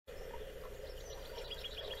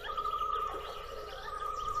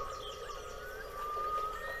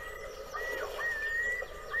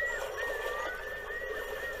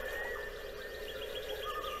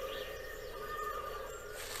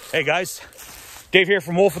Hey guys, Dave here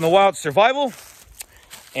from Wolf in the Wild Survival,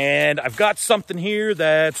 and I've got something here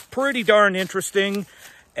that's pretty darn interesting,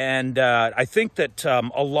 and I think that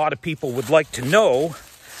a lot of people would like to know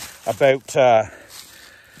about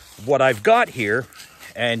what I've got here,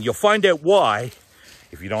 and you'll find out why,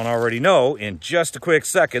 if you don't already know, in just a quick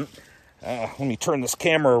second. Let me turn this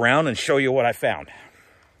camera around and show you what I found.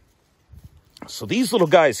 So these little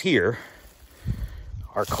guys here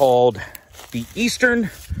are called the Eastern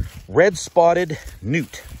red-spotted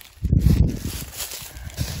newt.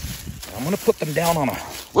 I'm going to put them down on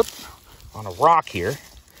a rock here.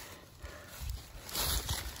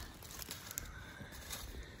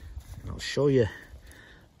 And I'll show you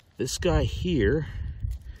this guy here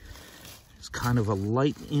is kind of a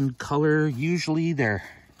light in color. Usually the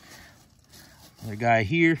guy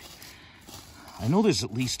here, I know there's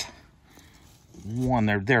at least one.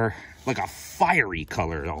 They're like a fiery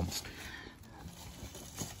color almost.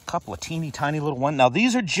 Couple of teeny tiny little ones. Now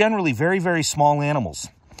these are generally very, very small animals,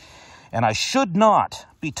 and I should not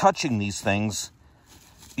be touching these things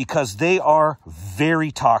because they are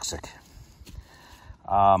very toxic.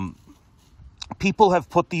 People have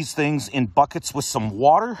put these things in buckets with some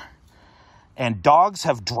water, and dogs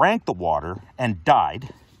have drank the water and died.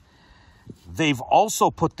 They've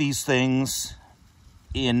also put these things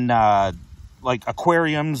in like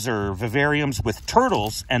aquariums or vivariums with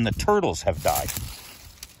turtles, and the turtles have died.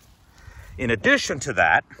 In addition to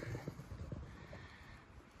that,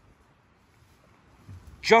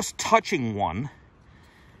 just touching one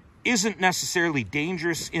isn't necessarily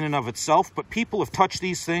dangerous in and of itself, but people have touched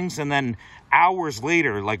these things and then hours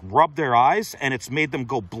later, like, rubbed their eyes, and it's made them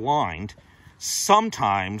go blind,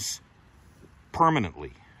 sometimes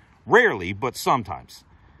permanently. Rarely, but sometimes.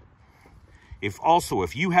 If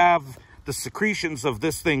you have the secretions of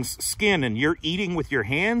this thing's skin and you're eating with your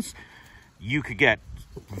hands, you could get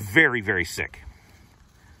very, very sick.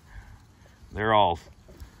 They're all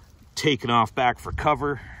taken off back for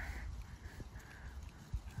cover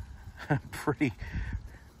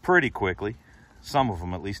pretty quickly, some of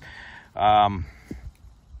them at least.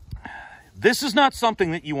 This is not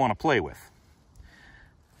something that you want to play with.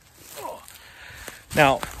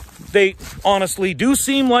 Now, they honestly do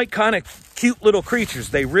seem like kind of cute little creatures.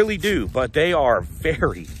 They really do, but they are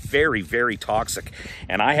very, very, very toxic.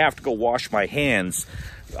 And I have to go wash my hands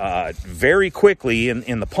very quickly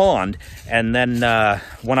in the pond. And then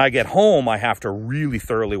when I get home, I have to really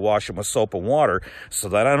thoroughly wash them with soap and water so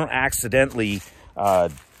that I don't accidentally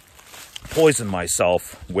poison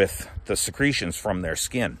myself with the secretions from their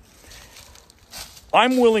skin.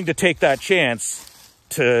 I'm willing to take that chance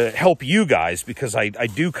to help you guys because I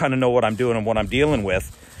do kind of know what I'm doing and what I'm dealing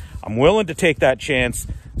with. I'm willing to take that chance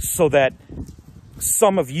so that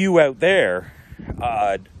some of you out there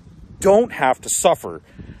don't have to suffer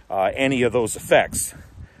any of those effects.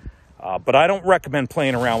 But I don't recommend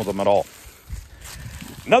playing around with them at all.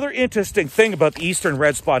 Another interesting thing about the Eastern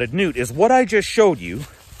red-spotted newt is what I just showed you.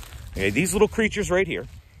 Okay, these little creatures right here.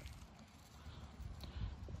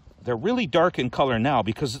 They're really dark in color now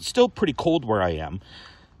because it's still pretty cold where I am,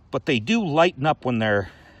 but they do lighten up when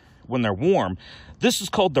they're warm. This is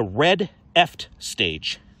called the red eft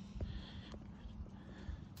stage.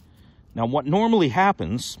 Now, what normally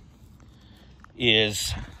happens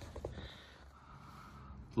is,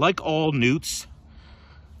 like all newts,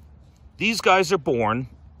 these guys are born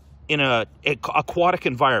in an aquatic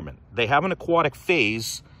environment. They have an aquatic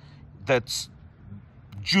phase that's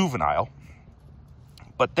juvenile,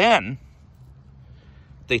 but then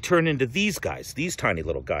they turn into these guys, these tiny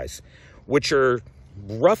little guys, which are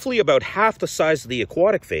roughly about half the size of the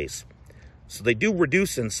aquatic phase. So they do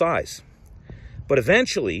reduce in size. But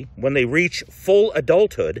eventually, when they reach full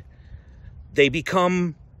adulthood, they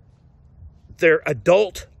become their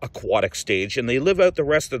adult aquatic stage, and they live out the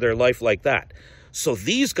rest of their life like that. So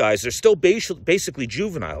these guys are still basically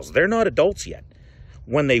juveniles. They're not adults yet.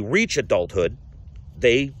 When they reach adulthood,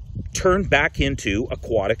 they turn back into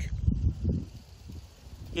aquatic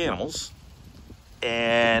animals,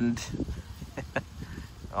 and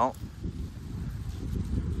well,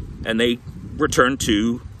 and they return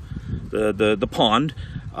to the pond.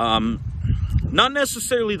 Not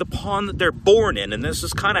necessarily the pond that they're born in, and this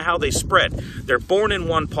is kind of how they spread. They're born in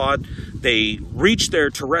one pond, they reach their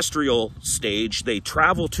terrestrial stage, they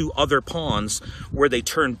travel to other ponds where they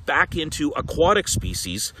turn back into aquatic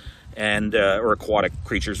species, and or aquatic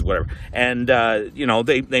creatures, whatever, and you know,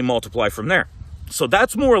 they multiply from there. So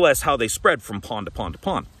that's more or less how they spread from pond to pond to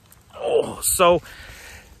pond. Oh, so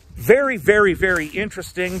very, very, very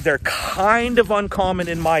interesting. They're kind of uncommon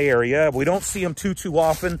in my area. We don't see them too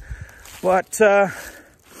often, but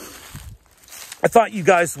I thought you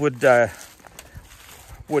guys would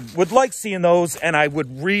like seeing those, and I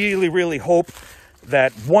would really, really hope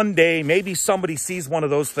that one day maybe somebody sees one of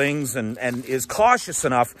those things and is cautious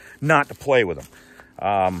enough not to play with them.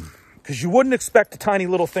 Because you wouldn't expect a tiny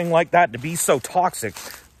little thing like that to be so toxic,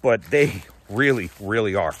 but they really,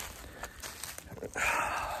 really are.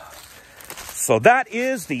 So that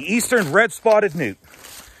is the eastern red-spotted newt.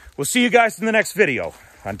 We'll see you guys in the next video.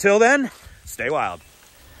 Until then, stay wild.